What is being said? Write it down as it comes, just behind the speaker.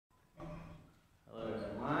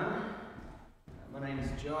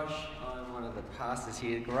Josh. I'm one of the pastors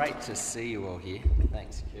here. Great to see you all here.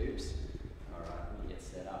 Thanks, Coops. All right, let me get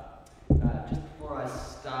set up. Just before I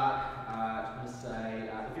start, I just want to say,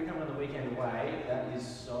 if you're coming on the weekend away, that is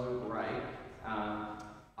so great. I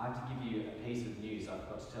have to give you a piece of news I've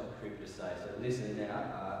got to tell Cooper to say. So listen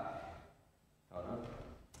now. Hold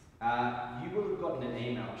on. You will have gotten an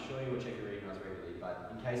email. I'm sure you will check your emails regularly,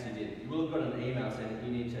 but in case you didn't, you will have gotten an email saying that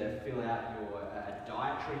you need to fill out your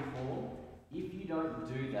dietary form. If you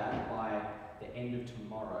don't do that by the end of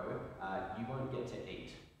tomorrow, you won't get to eat.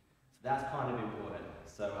 So that's kind of important.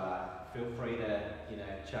 So feel free to,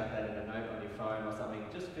 chuck that in a note on your phone or something.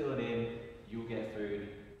 Just fill it in. You'll get food,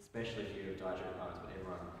 especially if you have dietary requirements. But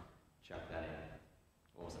everyone, chuck that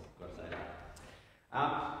in. Awesome. Got to say that.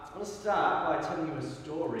 I want to start by telling you a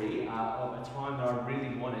story of a time that I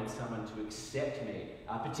really wanted someone to accept me.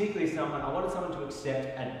 Particularly I wanted someone to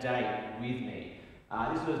accept a date with me.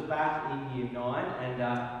 This was back in Year 9, and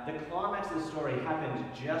the climax of the story happened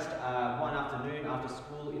just one afternoon after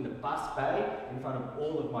school in the bus bay in front of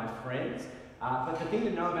all of my friends. But the thing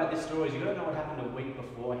to know about this story is you've got to know what happened a week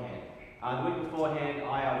beforehand. The week beforehand,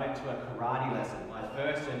 I went to a karate lesson, my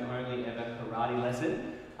first and only ever karate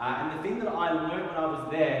lesson. And the thing that I learned when I was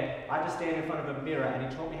there, I had to stand in front of a mirror and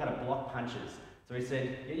he taught me how to block punches. So he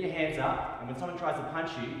said, get your hands up, and when someone tries to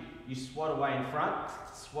punch you, you swat away in front,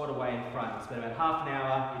 swat away in front. You spent about half an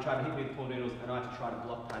hour, you tried to hit me with pool noodles, and I had to try to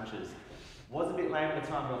block punches. Was a bit lame at the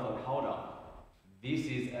time, but I thought, hold on. This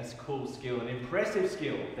is a cool skill, an impressive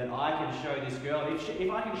skill that I can show this girl.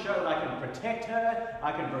 If I can show that I can protect her,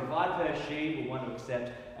 I can provide for her, she will want to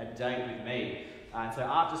accept a date with me. And so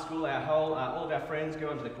after school, all of our friends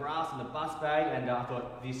go into the grass in the bus bay, and I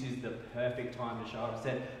thought, this is the perfect time to show it. I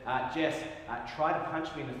said, Jess, try to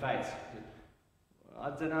punch me in the face. I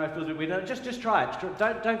don't know, it feels a bit weird. No, just try it.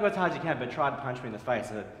 Don't go as hard as you can, but try to punch me in the face.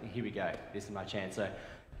 So here we go. This is my chance. So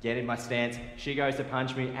get in my stance. She goes to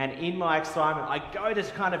punch me, and in my excitement, I go to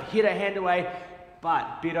kind of hit her hand away, but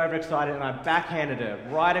a bit overexcited, and I backhanded her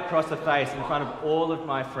right across the face in front of all of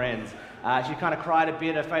my friends. She kind of cried a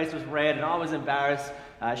bit, her face was red, and I was embarrassed.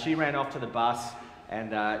 She ran off to the bus,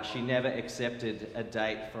 and she never accepted a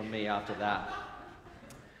date from me after that.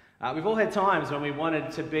 We've all had times when we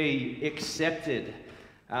wanted to be accepted.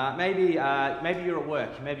 Maybe you're at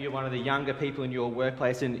work, maybe you're one of the younger people in your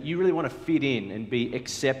workplace, and you really want to fit in and be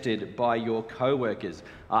accepted by your co-workers.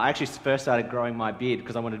 I actually first started growing my beard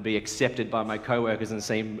because I wanted to be accepted by my co-workers and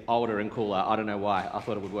seem older and cooler. I don't know why, I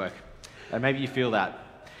thought it would work. Maybe you feel that.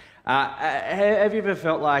 Have you ever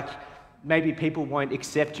felt like maybe people won't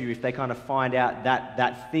accept you if they kind of find out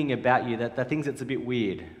that thing about you, that things that's a bit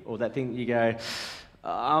weird, or that thing you go,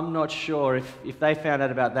 I'm not sure if they found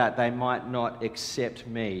out about that, they might not accept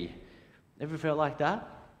me. Ever felt like that?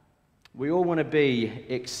 We all want to be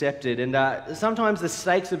accepted, and sometimes the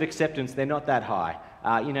stakes of acceptance, they're not that high.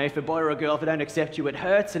 If a boy or a girl, if they don't accept you, it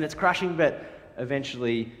hurts and it's crushing, but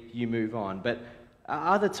eventually you move on. But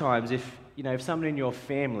other times, if someone in your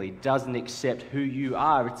family doesn't accept who you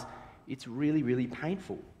are, it's really, really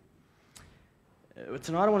painful.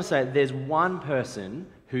 Tonight I want to say there's one person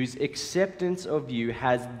whose acceptance of you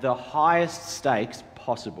has the highest stakes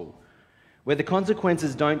possible, where the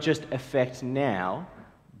consequences don't just affect now,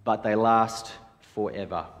 but they last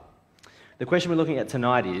forever. The question we're looking at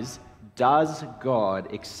tonight is, does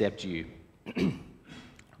God accept you?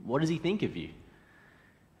 What does he think of you?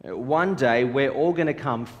 One day we're all going to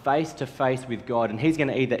come face to face with God, and he's going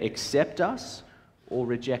to either accept us or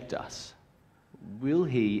reject us. Will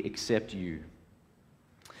he accept you?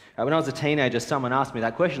 When I was a teenager, someone asked me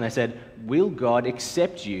that question. They said, will God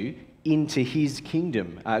accept you into his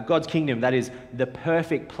kingdom? God's kingdom, that is the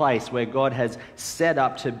perfect place where God has set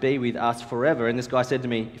up to be with us forever. And this guy said to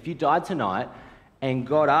me, if you died tonight and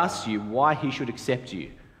God asked you why he should accept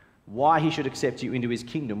you, why he should accept you into his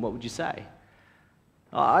kingdom, what would you say?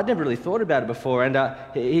 I'd never really thought about it before, and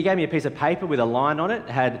he gave me a piece of paper with a line on it. It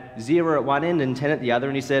had 0 at one end and 10 at the other,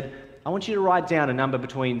 and he said, I want you to write down a number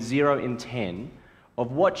between 0 and 10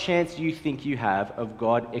 of what chance you think you have of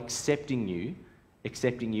God accepting you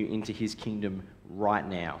into his kingdom right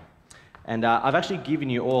now. And I've actually given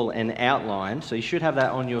you all an outline, so you should have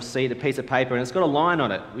that on your seat, a piece of paper, and it's got a line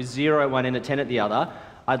on it with 0 at one end and 10 at the other.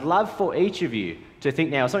 I'd love for each of you to think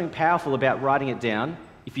now of something powerful about writing it down.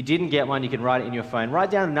 If you didn't get one, you can write it in your phone. Write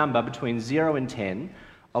down a number between 0 and 10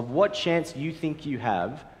 of what chance you think you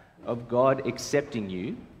have of God accepting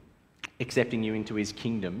you into his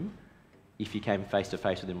kingdom if you came face to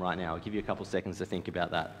face with him right now. I'll give you a couple seconds to think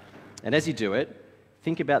about that. And as you do it,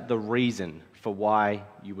 think about the reason for why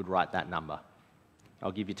you would write that number.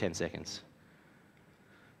 I'll give you 10 seconds.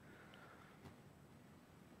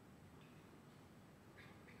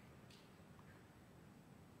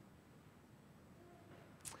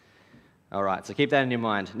 All right, so keep that in your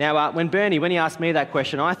mind. Now, when he asked me that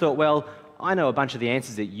question, I thought, well, I know a bunch of the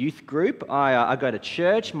answers at youth group. I go to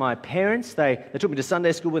church. My parents, they took me to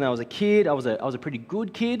Sunday school when I was a kid. I was a pretty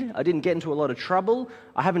good kid. I didn't get into a lot of trouble.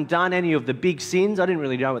 I haven't done any of the big sins. I didn't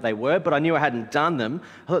really know what they were, but I knew I hadn't done them.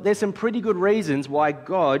 I thought there's some pretty good reasons why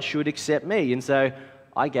God should accept me, and so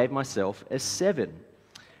I gave myself a 7.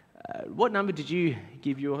 What number did you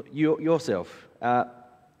give yourself?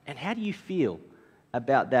 And how do you feel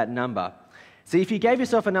about that number? See, if you gave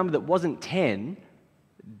yourself a number that wasn't 10,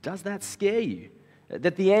 does that scare you?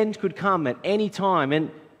 That the end could come at any time and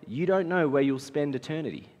you don't know where you'll spend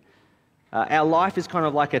eternity. Our life is kind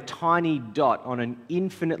of like a tiny dot on an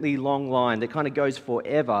infinitely long line that kind of goes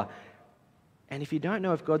forever. And if you don't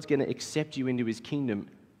know if God's going to accept you into his kingdom,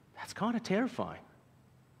 that's kind of terrifying.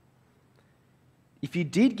 If you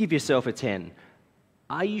did give yourself a 10,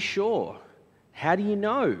 are you sure? How do you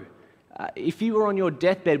know? If you were on your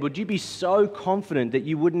deathbed, would you be so confident that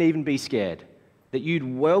you wouldn't even be scared? That you'd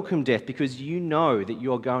welcome death because you know that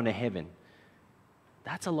you're going to heaven?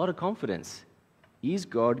 That's a lot of confidence. Is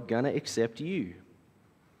God going to accept you?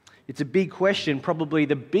 It's a big question, probably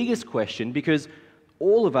the biggest question, because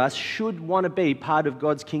all of us should want to be part of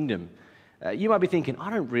God's kingdom. You might be thinking, I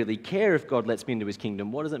don't really care if God lets me into his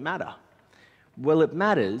kingdom. What does it matter? Well, it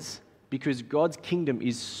matters because God's kingdom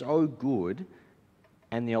is so good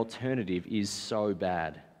and the alternative is so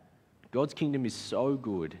bad. God's kingdom is so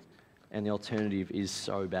good and the alternative is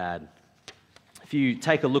so bad. If you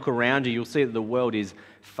take a look around you, you'll see that the world is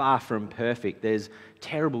far from perfect. There's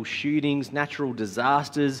terrible shootings, natural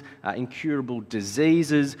disasters, incurable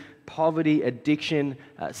diseases, poverty, addiction,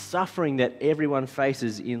 suffering that everyone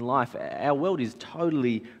faces in life. Our world is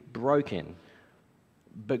totally broken.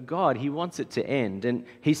 But God, he wants it to end, and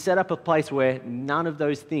he set up a place where none of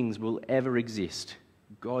those things will ever exist.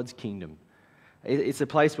 God's kingdom. It's a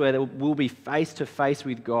place where we'll be face to face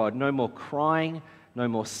with God. No more crying, no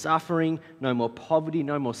more suffering, no more poverty,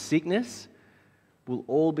 no more sickness. We'll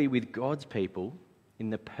all be with God's people in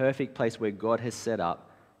the perfect place where God has set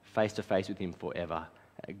up, face to face with him forever.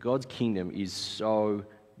 God's kingdom is so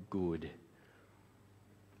good.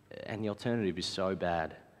 And the alternative is so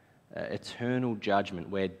bad. Eternal judgment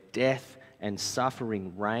where death and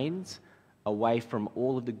suffering reigns away from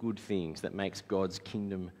all of the good things that makes God's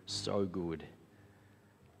kingdom so good.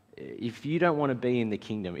 If you don't want to be in the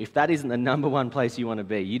kingdom, if that isn't the number one place you want to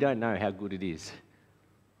be, you don't know how good it is.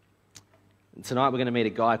 And tonight we're going to meet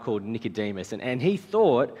a guy called Nicodemus, and he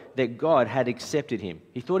thought that God had accepted him.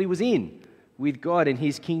 He thought he was in with God and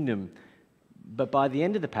his kingdom. But by the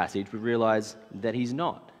end of the passage, we realize that he's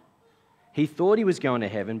not. He thought he was going to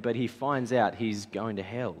heaven, but he finds out he's going to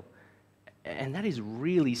hell. And that is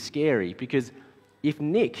really scary, because if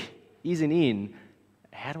Nick isn't in,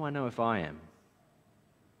 how do I know if I am?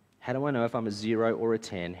 How do I know if I'm a 0 or a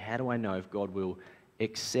 10? How do I know if God will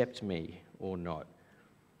accept me or not?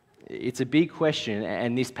 It's a big question,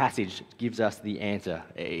 and this passage gives us the answer.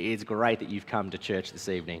 It's great that you've come to church this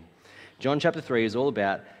evening. John chapter 3 is all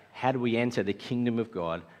about how do we enter the kingdom of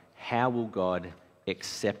God? How will God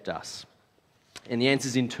accept us? And the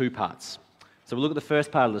answer's in 2 parts. So we'll look at the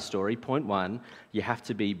first part of the story. Point 1, you have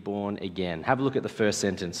to be born again. Have a look at the first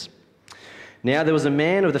sentence. Now there was a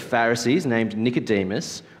man of the Pharisees named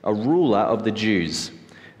Nicodemus, a ruler of the Jews.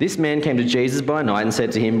 This man came to Jesus by night and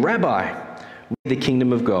said to him, Rabbi, the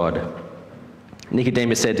kingdom of God.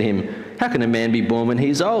 Nicodemus said to him, how can a man be born when he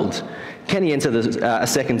is old? Can he enter a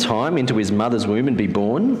second time into his mother's womb and be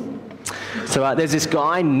born? So there's this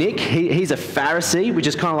guy, Nick. He's a Pharisee, which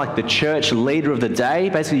is kind of like the church leader of the day.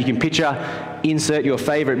 Basically, you can picture, insert your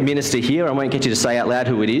favourite minister here. I won't get you to say out loud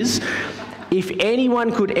who it is. If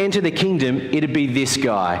anyone could enter the kingdom, it'd be this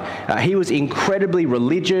guy. He was incredibly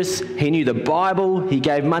religious. He knew the Bible. He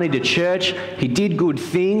gave money to church. He did good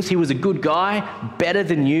things. He was a good guy, better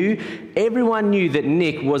than you. Everyone knew that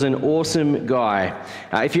Nick was an awesome guy.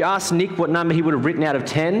 If you asked Nick what number he would have written out of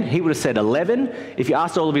 10, he would have said 11. If you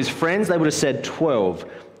asked all of his friends, they would have said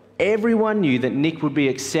 12. Everyone knew that Nick would be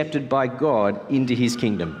accepted by God into his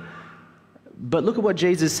kingdom. But look at what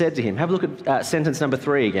Jesus said to him. Have a look at sentence number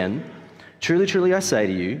 3 again. Truly, truly, I say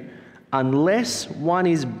to you, unless one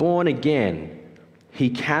is born again, he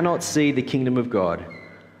cannot see the kingdom of God.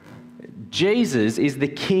 Jesus is the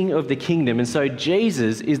king of the kingdom, and so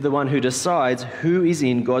Jesus is the one who decides who is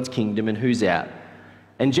in God's kingdom and who's out.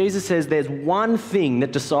 And Jesus says there's one thing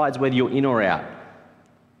that decides whether you're in or out.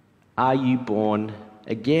 Are you born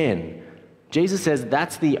again? Jesus says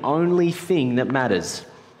that's the only thing that matters.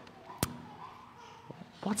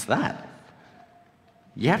 What's that?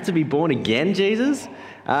 You have to be born again, Jesus?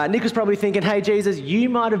 Nick was probably thinking, hey, Jesus, you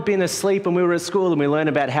might have been asleep when we were at school and we learned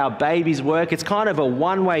about how babies work. It's kind of a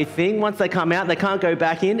one-way thing. Once they come out, they can't go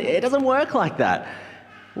back in. It doesn't work like that.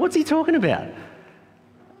 What's he talking about?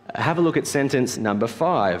 Have a look at sentence number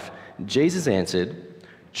 5. Jesus answered,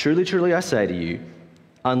 truly, truly, I say to you,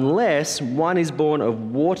 unless one is born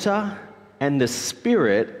of water and the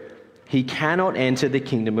Spirit, he cannot enter the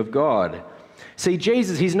kingdom of God. See,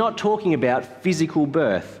 Jesus, he's not talking about physical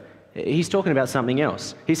birth. He's talking about something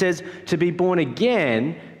else. He says to be born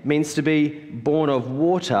again means to be born of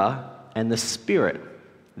water and the Spirit.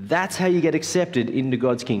 That's how you get accepted into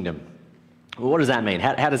God's kingdom. Well, what does that mean?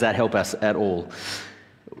 How does that help us at all?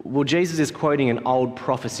 Well, Jesus is quoting an old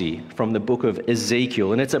prophecy from the book of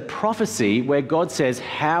Ezekiel, and it's a prophecy where God says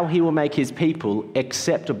how he will make his people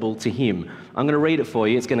acceptable to him. I'm going to read it for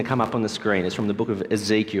you. It's going to come up on the screen. It's from the book of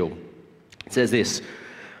Ezekiel. It says this,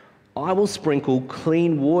 I will sprinkle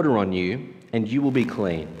clean water on you, and you will be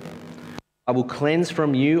clean. I will cleanse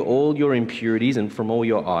from you all your impurities and from all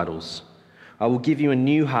your idols. I will give you a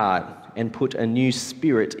new heart and put a new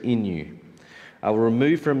spirit in you. I will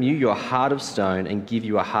remove from you your heart of stone and give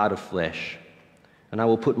you a heart of flesh. And I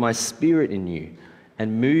will put my spirit in you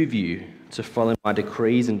and move you to follow my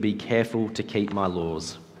decrees and be careful to keep my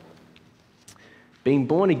laws. Being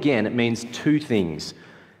born again, it means two things.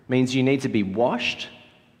 It means you need to be washed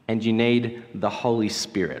and you need the Holy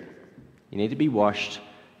Spirit. You need to be washed,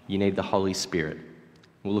 you need the Holy Spirit.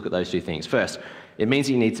 We'll look at those two things. First, it means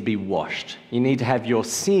you need to be washed. You need to have your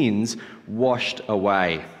sins washed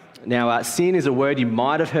away. Now, sin is a word you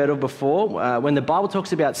might have heard of before. When the Bible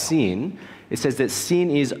talks about sin, it says that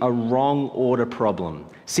sin is a wrong order problem.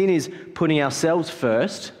 Sin is putting ourselves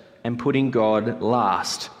first and putting God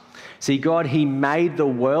last. See, God, he made the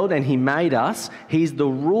world and he made us. He's the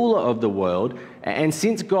ruler of the world. And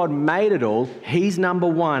since God made it all, he's number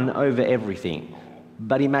one over everything.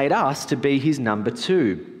 But he made us to be his number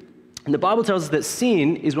two. And the Bible tells us that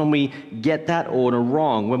sin is when we get that order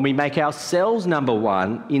wrong, when we make ourselves number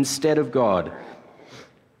one instead of God.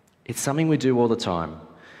 It's something we do all the time.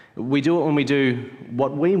 We do it when we do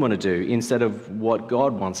what we want to do instead of what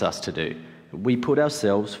God wants us to do. We put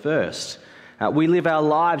ourselves first. We live our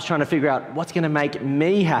lives trying to figure out what's going to make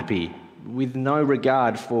me happy with no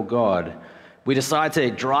regard for God. We decide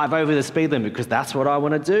to drive over the speed limit because that's what I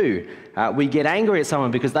want to do. We get angry at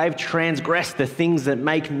someone because they've transgressed the things that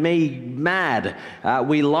make me mad.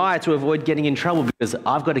 We lie to avoid getting in trouble because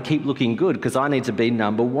I've got to keep looking good because I need to be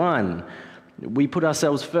number one. We put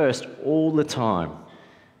ourselves first all the time.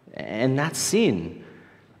 And that's sin.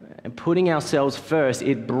 And putting ourselves first,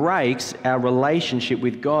 it breaks our relationship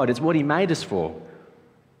with God. It's what he made us for.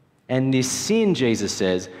 And this sin, Jesus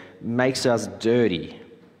says, makes us dirty,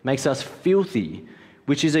 makes us filthy,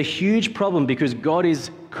 which is a huge problem because God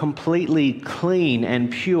is completely clean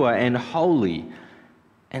and pure and holy.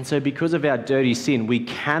 And so because of our dirty sin, we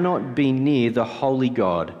cannot be near the holy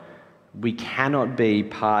God. We cannot be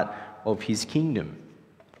part of his kingdom.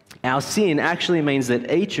 Our sin actually means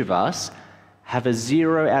that each of us have a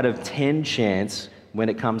 0 out of 10 chance when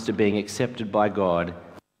it comes to being accepted by God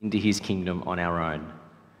into his kingdom on our own.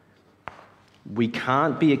 We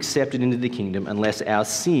can't be accepted into the kingdom unless our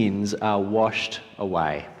sins are washed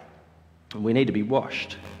away. We need to be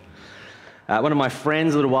washed. One of my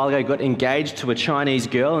friends a little while ago got engaged to a Chinese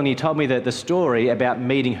girl, and he told me the story about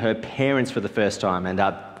meeting her parents for the first time. And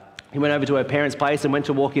he went over to her parents' place and went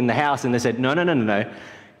to walk in the house, and they said, no.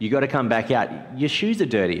 You got to come back out. Your shoes are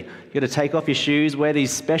dirty. You got to take off your shoes, wear these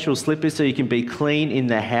special slippers so you can be clean in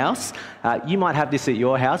the house. You might have this at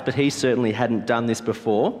your house, but he certainly hadn't done this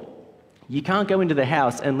before. You can't go into the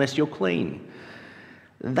house unless you're clean.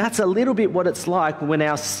 That's a little bit what it's like when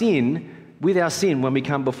when we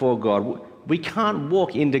come before God. We can't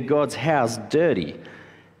walk into God's house dirty.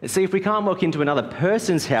 See, if we can't walk into another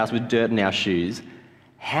person's house with dirt in our shoes,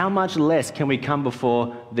 how much less can we come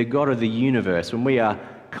before the God of the universe when we are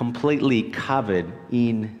completely covered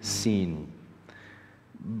in sin?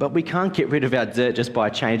 But we can't get rid of our dirt just by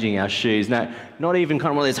changing our shoes. No, not even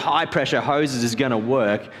kind of one of these high-pressure hoses is going to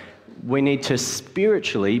work. We need to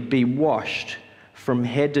spiritually be washed from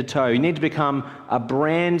head to toe. You need to become a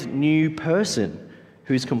brand new person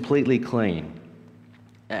who's completely clean.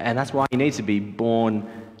 And that's why you need to be born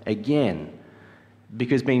again.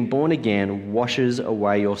 Because being born again washes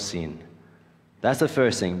away your sin. That's the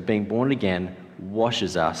first thing. Being born again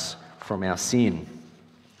washes us from our sin.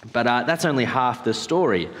 But that's only half the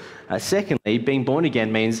story. Secondly, being born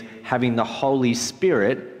again means having the Holy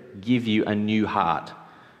Spirit give you a new heart.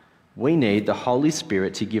 We need the Holy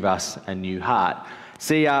Spirit to give us a new heart.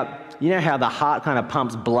 See, you know how the heart kind of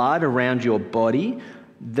pumps blood around your body?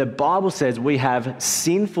 The Bible says we have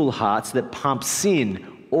sinful hearts that pump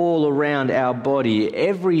sin all around our body.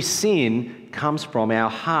 Every sin comes from our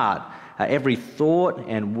heart. Every thought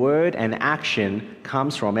and word and action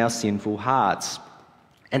comes from our sinful hearts.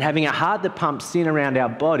 And having a heart that pumps sin around our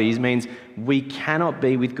bodies means we cannot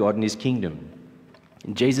be with God in his kingdom.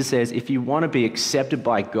 And Jesus says if you want to be accepted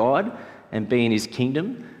by God and be in his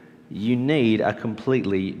kingdom, you need a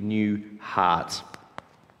completely new heart.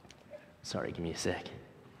 Sorry, give me a sec.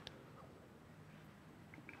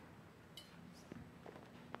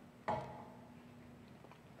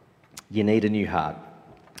 You need a new heart.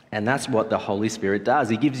 And that's what the Holy Spirit does.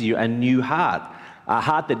 He gives you a new heart. A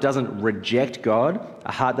heart that doesn't reject God,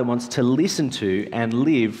 a heart that wants to listen to and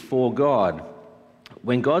live for God.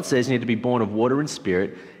 When God says you need to be born of water and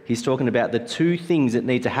spirit, he's talking about the two things that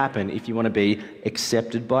need to happen if you want to be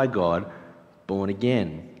accepted by God, born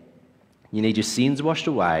again. You need your sins washed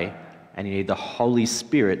away, and you need the Holy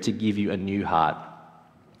Spirit to give you a new heart.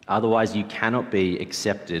 Otherwise, you cannot be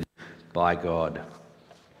accepted by God.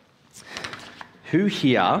 Who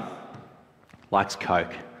here likes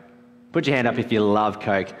Coke? Put your hand up if you love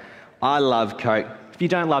Coke. I love Coke. If you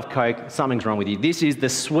don't love Coke, something's wrong with you. This is the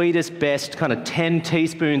sweetest, best kind of 10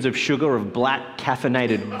 teaspoons of sugar of black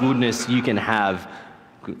caffeinated goodness you can have.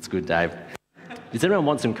 It's good, Dave. Does anyone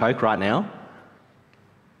want some Coke right now?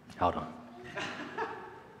 Hold on.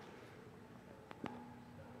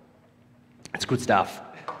 It's good stuff.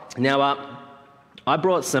 Now, I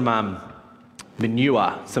brought some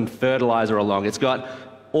manure, some fertilizer along. It's got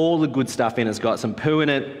all the good stuff in it. It's got some poo in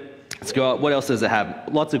it. It's got, what else does it have?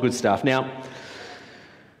 Lots of good stuff. Now,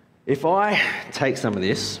 if I take some of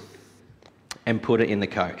this and put it in the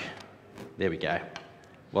Coke, there we go.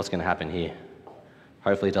 What's going to happen here?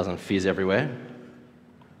 Hopefully it doesn't fizz everywhere.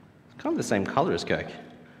 It's kind of the same colour as Coke.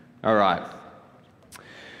 All right.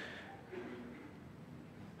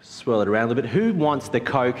 Swirl it around a little bit. Who wants the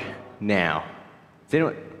Coke now? Is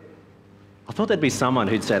anyone? I thought there'd be someone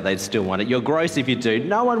who'd say they'd still want it. You're gross if you do.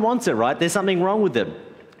 No one wants it, right? There's something wrong with it.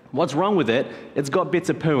 What's wrong with it? It's got bits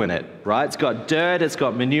of poo in it, right? It's got dirt, it's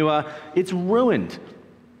got manure. It's ruined.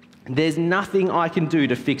 There's nothing I can do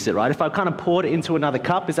to fix it, right? If I kind of poured it into another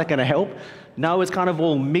cup, is that going to help? No, it's kind of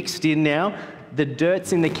all mixed in now. The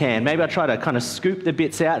dirt's in the can. Maybe I try to kind of scoop the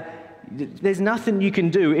bits out. There's nothing you can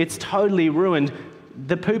do. It's totally ruined.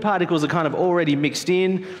 The poo particles are kind of already mixed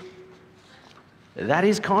in. That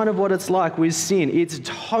is kind of what it's like with sin. It's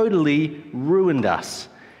totally ruined us.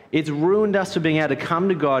 It's ruined us for being able to come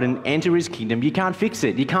to God and enter his kingdom. You can't fix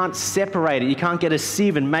it. You can't separate it. You can't get a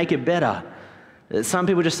sieve and make it better. Some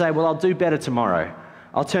people just say, well, I'll do better tomorrow.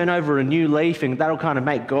 I'll turn over a new leaf and that'll kind of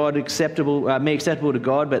make God acceptable, me acceptable to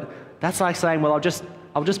God. But that's like saying, well,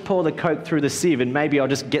 I'll just pour the Coke through the sieve and maybe I'll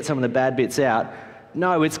just get some of the bad bits out.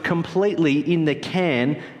 No, it's completely in the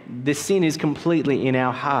can. The sin is completely in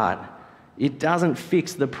our heart. It doesn't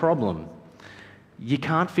fix the problem. You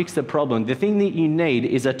can't fix the problem. The thing that you need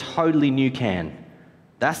is a totally new can.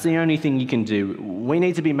 That's the only thing you can do. We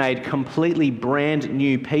need to be made completely brand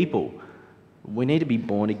new people. We need to be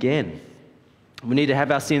born again. We need to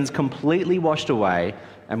have our sins completely washed away,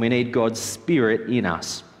 and we need God's Spirit in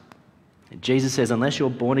us. Jesus says, unless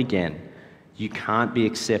you're born again, you can't be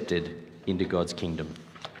accepted into God's kingdom.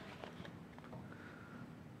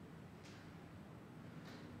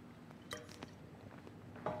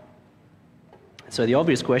 So the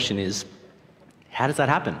obvious question is, how does that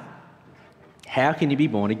happen? How can you be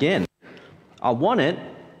born again? I want it,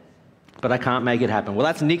 but I can't make it happen. Well,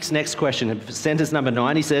 that's Nick's next question. Sentence number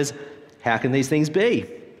 9, he says, how can these things be?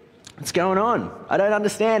 What's going on? I don't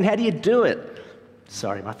understand. How do you do it?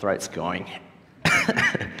 Sorry, my throat's going.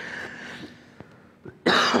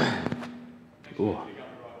 Ooh.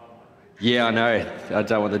 Yeah, I know. I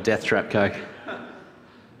don't want the death trap Coke.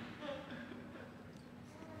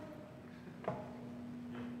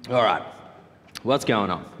 All right, what's going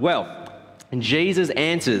on? Well, Jesus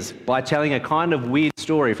answers by telling a kind of weird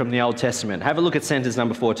story from the Old Testament. Have a look at sentence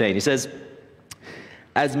number 14. He says,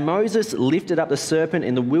 as Moses lifted up the serpent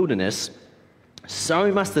in the wilderness,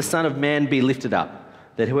 so must the Son of Man be lifted up,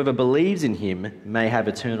 that whoever believes in him may have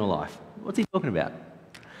eternal life. What's he talking about?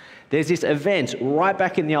 There's this event right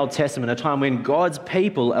back in the Old Testament, a time when God's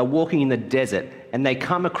people are walking in the desert and they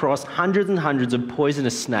come across hundreds and hundreds of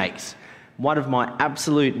poisonous snakes. One of my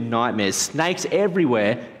absolute nightmares. Snakes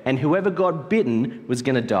everywhere, and whoever got bitten was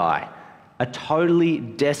going to die. A totally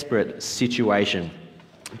desperate situation.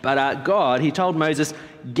 But God, he told Moses,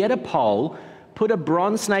 get a pole, put a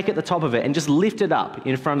bronze snake at the top of it, and just lift it up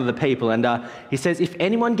in front of the people. And he says, if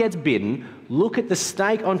anyone gets bitten, look at the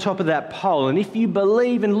snake on top of that pole, and if you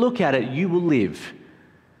believe and look at it, you will live.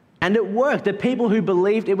 And it worked. The people who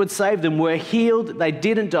believed it would save them were healed. They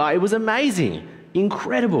didn't die. It was amazing,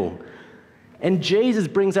 incredible. And Jesus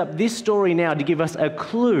brings up this story now to give us a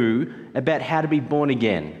clue about how to be born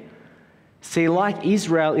again. See, like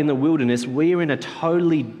Israel in the wilderness, we are in a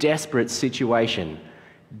totally desperate situation.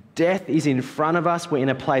 Death is in front of us. We're in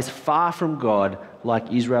a place far from God,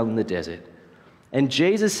 like Israel in the desert. And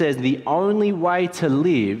Jesus says the only way to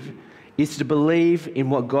live is to believe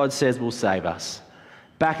in what God says will save us.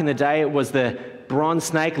 Back in the day, it was the bronze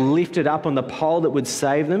snake lifted up on the pole that would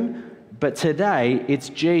save them. But today, it's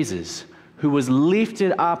Jesus who was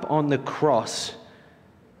lifted up on the cross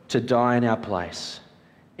to die in our place.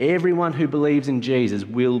 Everyone who believes in Jesus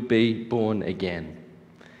will be born again.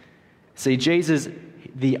 See, Jesus,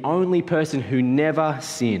 the only person who never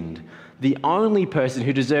sinned, the only person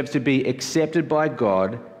who deserves to be accepted by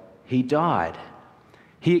God, he died.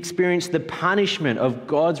 He experienced the punishment of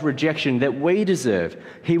God's rejection that we deserve.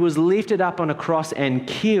 He was lifted up on a cross and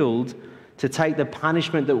killed to take the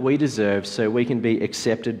punishment that we deserve so we can be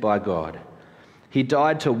accepted by God. He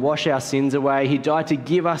died to wash our sins away. He died to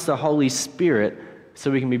give us the Holy Spirit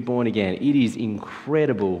so we can be born again. It is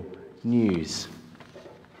incredible news.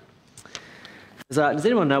 Does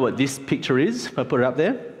anyone know what this picture is? If I put it up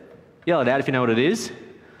there? Yell it out if you know what it is.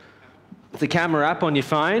 The camera up on your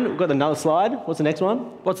phone. We've got another slide. What's the next one?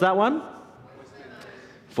 What's that one?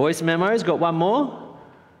 Voice memos. Got one more?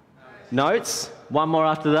 Notes. One more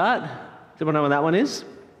after that. Does everyone know what that one is?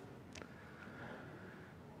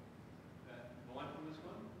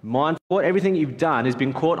 Mindful. Everything you've done has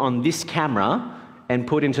been caught on this camera and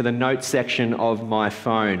put into the notes section of my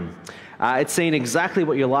phone. It's seen exactly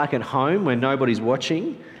what you're like at home when nobody's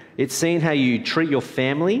watching. It's seen how you treat your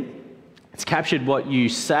family. It's captured what you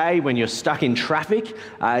say when you're stuck in traffic.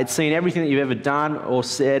 It's seen everything that you've ever done or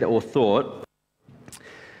said or thought.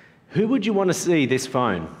 Who would you want to see this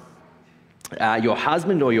phone? Your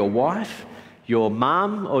husband or your wife? Your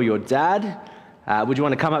mum or your dad? Would you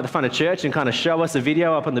want to come up the front of church and kind of show us a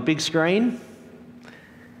video up on the big screen?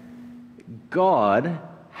 God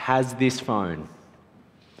has this phone.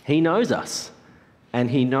 He knows us and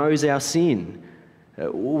he knows our sin.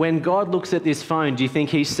 When God looks at this phone, do you think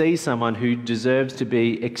he sees someone who deserves to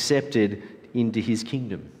be accepted into his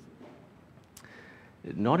kingdom?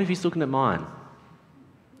 Not if he's looking at mine,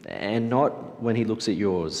 and not when he looks at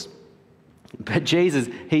yours. But Jesus,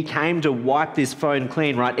 he came to wipe this phone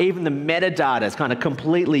clean, right? Even the metadata is kind of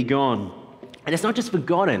completely gone. And it's not just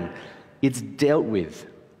forgotten, it's dealt with.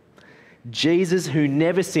 Jesus, who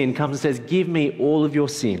never sinned, comes and says, give me all of your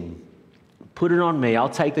sin. Put it on me. I'll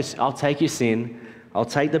take your sin. I'll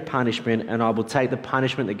take the punishment, and I will take the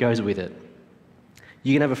punishment that goes with it.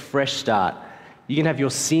 You can have a fresh start. You can have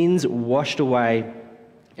your sins washed away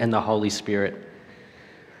and the Holy Spirit.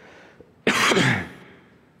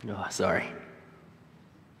 Oh, sorry.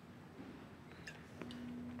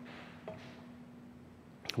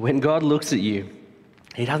 When God looks at you,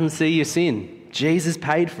 he doesn't see your sin. Jesus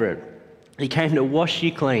paid for it. He came to wash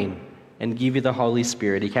you clean and give you the Holy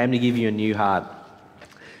Spirit. He came to give you a new heart.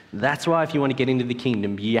 That's why if you want to get into the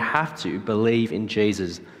kingdom, you have to believe in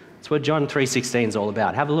Jesus. That's what John 3:16 is all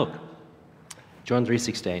about. Have a look. John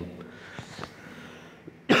 3:16.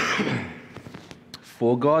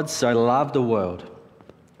 For God so loved the world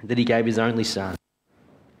that he gave his only Son,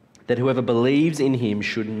 that whoever believes in him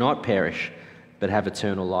should not perish, but have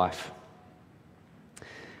eternal life.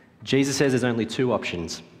 Jesus says there's only two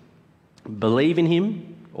options. Believe in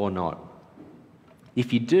him or not.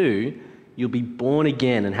 If you do, you'll be born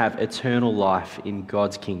again and have eternal life in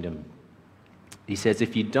God's kingdom. He says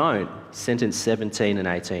if you don't, sentence 17 and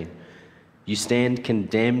 18, you stand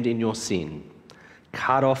condemned in your sin,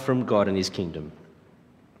 cut off from God and his kingdom.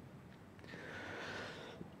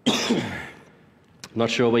 Not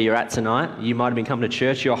sure where you're at tonight. You might have been coming to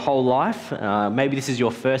church your whole life. Maybe this is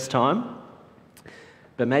your first time.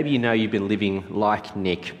 But maybe you know you've been living like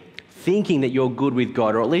Nick, thinking that you're good with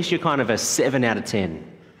God, or at least you're kind of a 7 out of 10.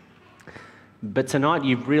 But tonight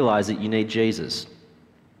you've realised that you need Jesus.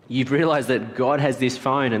 You've realised that God has this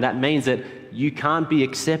phone, and that means that you can't be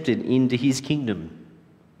accepted into his kingdom.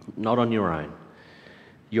 Not on your own.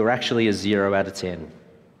 You're actually a 0 out of 10.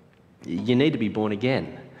 You need to be born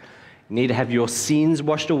again. You need to have your sins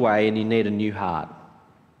washed away, and you need a new heart.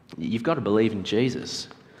 You've got to believe in Jesus.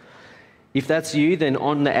 If that's you, then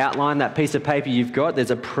on the outline, that piece of paper you've got,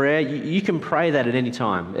 there's a prayer. You can pray that at any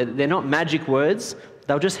time. They're not magic words.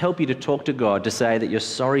 They'll just help you to talk to God, to say that you're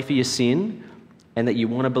sorry for your sin and that you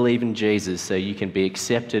want to believe in Jesus so you can be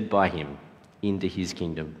accepted by him into his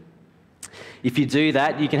kingdom. If you do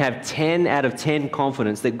that, you can have 10 out of 10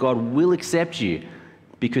 confidence that God will accept you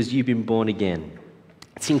because you've been born again.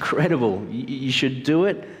 It's incredible. You should do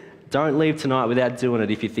it. Don't leave tonight without doing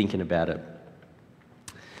it if you're thinking about it.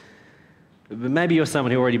 But maybe you're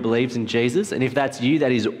someone who already believes in Jesus, and if that's you,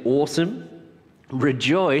 that is awesome.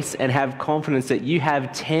 Rejoice and have confidence that you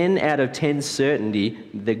have 10 out of 10 certainty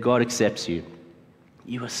that God accepts you.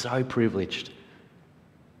 You are so privileged.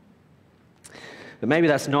 But maybe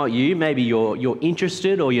that's not you. Maybe you're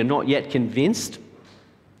interested or you're not yet convinced.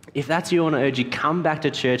 If that's you, I want to urge you, come back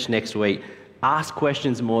to church next week. Ask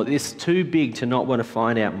questions more. It's too big to not want to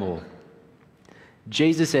find out more.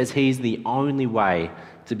 Jesus says he's the only way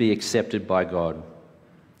to be accepted by God.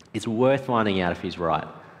 It's worth finding out if he's right.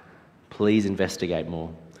 Please investigate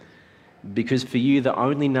more. Because for you, the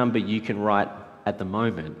only number you can write at the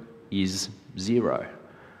moment is 0.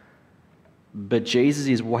 But Jesus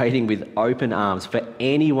is waiting with open arms for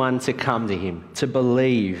anyone to come to him, to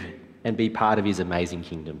believe and be part of his amazing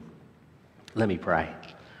kingdom. Let me pray.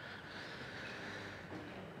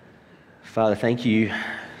 Father, thank you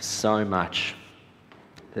so much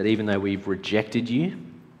that even though we've rejected you,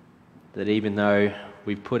 that even though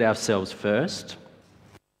we've put ourselves first,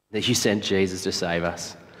 that you sent Jesus to save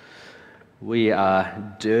us. We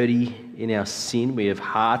are dirty in our sin. We have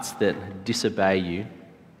hearts that disobey you.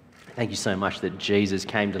 Thank you so much that Jesus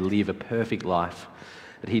came to live a perfect life,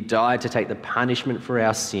 that he died to take the punishment for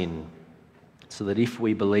our sin, so that if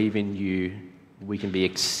we believe in you, we can be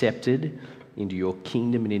accepted into your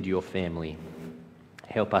kingdom and into your family.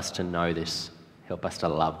 Help us to know this. Help us to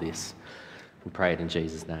love this. We pray it in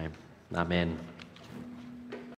Jesus' name. Amen.